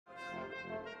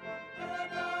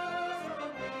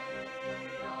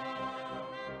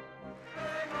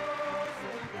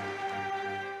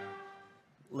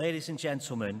Ladies and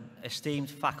gentlemen, esteemed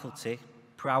faculty,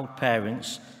 proud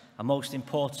parents, and most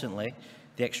importantly,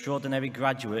 the extraordinary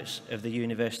graduates of the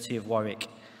University of Warwick.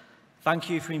 Thank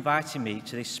you for inviting me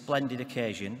to this splendid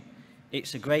occasion.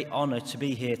 It's a great honour to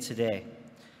be here today,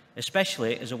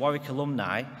 especially as a Warwick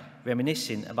alumni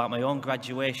reminiscing about my own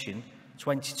graduation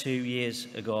 22 years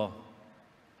ago.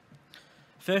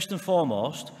 First and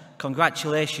foremost,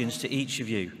 congratulations to each of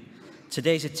you.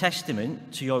 Today's a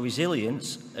testament to your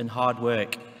resilience and hard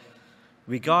work.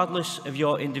 Regardless of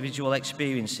your individual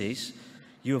experiences,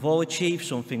 you have all achieved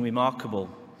something remarkable,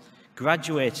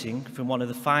 graduating from one of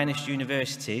the finest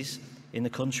universities in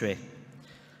the country.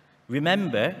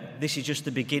 Remember, this is just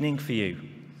the beginning for you.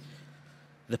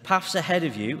 The paths ahead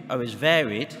of you are as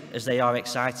varied as they are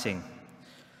exciting.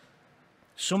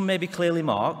 Some may be clearly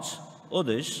marked,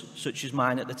 others, such as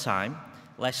mine at the time,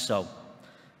 less so.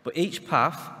 But each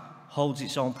path holds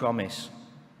its own promise.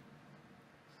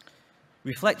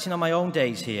 Reflecting on my own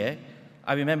days here,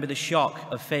 I remember the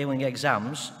shock of failing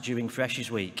exams during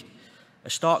Freshers' Week, a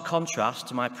stark contrast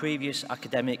to my previous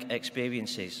academic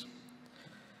experiences.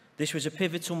 This was a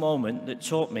pivotal moment that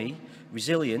taught me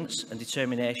resilience and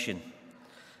determination.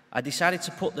 I decided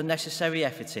to put the necessary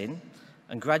effort in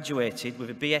and graduated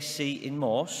with a BSc in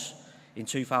MORSE in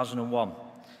 2001.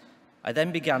 I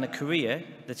then began a career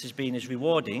that has been as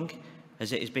rewarding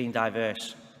as it has been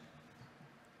diverse.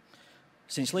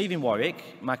 Since leaving Warwick,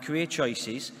 my career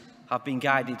choices have been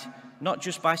guided not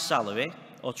just by salary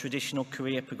or traditional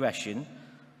career progression,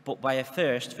 but by a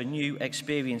thirst for new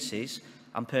experiences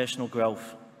and personal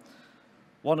growth.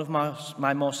 One of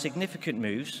my most significant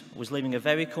moves was living a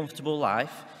very comfortable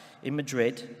life in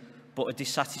Madrid, but a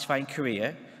dissatisfying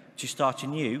career to start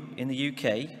anew in the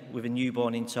UK with a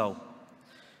newborn in tow.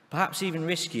 Perhaps even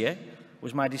riskier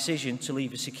was my decision to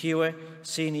leave a secure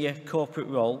senior corporate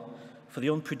role for the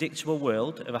unpredictable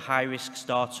world of a high-risk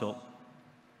startup.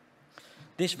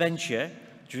 This venture,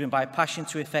 driven by a passion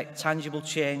to effect tangible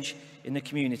change in the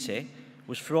community,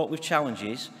 was fraught with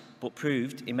challenges but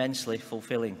proved immensely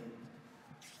fulfilling.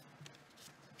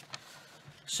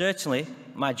 Certainly,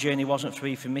 my journey wasn't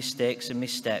free from mistakes and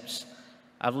missteps.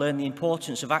 I've learned the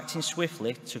importance of acting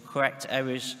swiftly to correct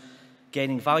errors,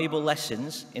 gaining valuable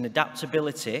lessons in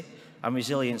adaptability and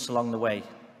resilience along the way.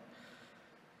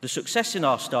 The success in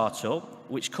our startup,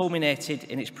 which culminated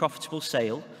in its profitable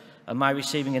sale and my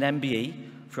receiving an MBE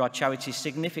for our charity's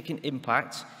significant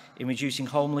impact in reducing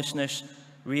homelessness,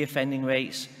 reoffending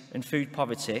rates and food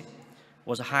poverty,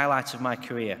 was a highlight of my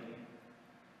career.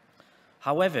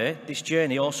 However, this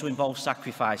journey also involves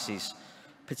sacrifices,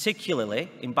 particularly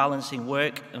in balancing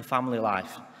work and family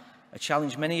life, a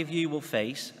challenge many of you will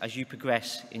face as you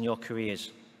progress in your careers.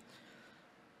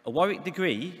 A Warwick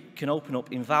degree can open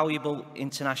up invaluable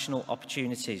international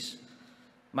opportunities.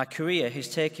 My career has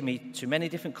taken me to many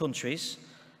different countries,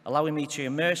 allowing me to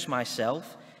immerse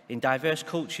myself in diverse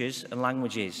cultures and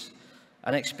languages,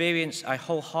 an experience I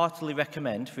wholeheartedly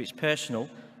recommend for its personal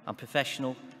and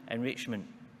professional enrichment.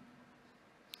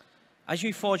 As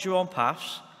you forge your own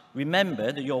paths,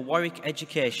 remember that your Warwick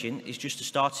education is just a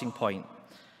starting point.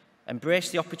 Embrace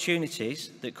the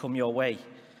opportunities that come your way,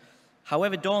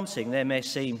 however daunting they may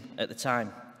seem at the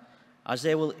time, as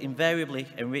they will invariably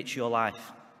enrich your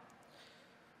life.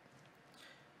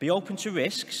 Be open to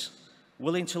risks,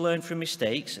 willing to learn from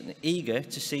mistakes, and eager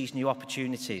to seize new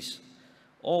opportunities,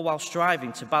 all while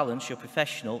striving to balance your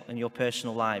professional and your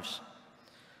personal lives.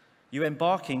 You're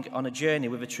embarking on a journey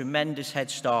with a tremendous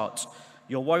head start.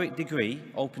 Your Warwick degree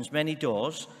opens many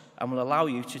doors and will allow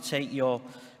you to take your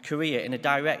career in a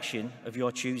direction of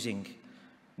your choosing.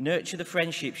 Nurture the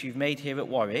friendships you've made here at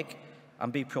Warwick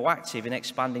and be proactive in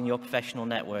expanding your professional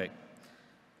network.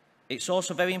 It's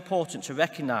also very important to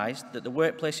recognise that the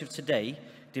workplace of today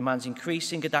demands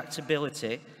increasing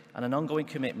adaptability and an ongoing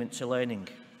commitment to learning.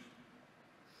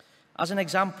 As an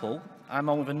example, I'm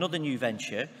on with another new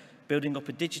venture, building up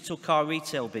a digital car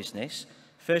retail business,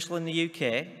 firstly in the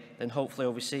UK, then hopefully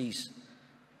overseas.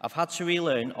 I've had to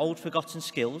relearn old forgotten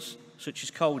skills, such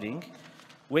as coding,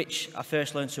 which I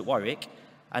first learnt at Warwick,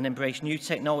 and embrace new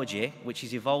technology, which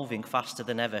is evolving faster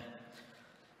than ever.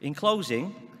 In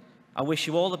closing, I wish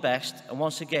you all the best, and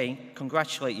once again,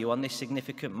 congratulate you on this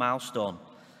significant milestone.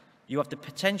 You have the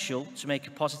potential to make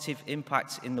a positive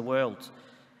impact in the world.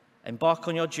 Embark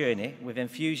on your journey with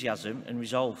enthusiasm and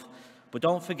resolve, but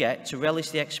don't forget to relish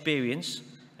the experience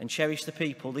and cherish the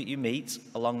people that you meet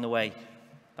along the way.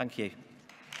 Thank you.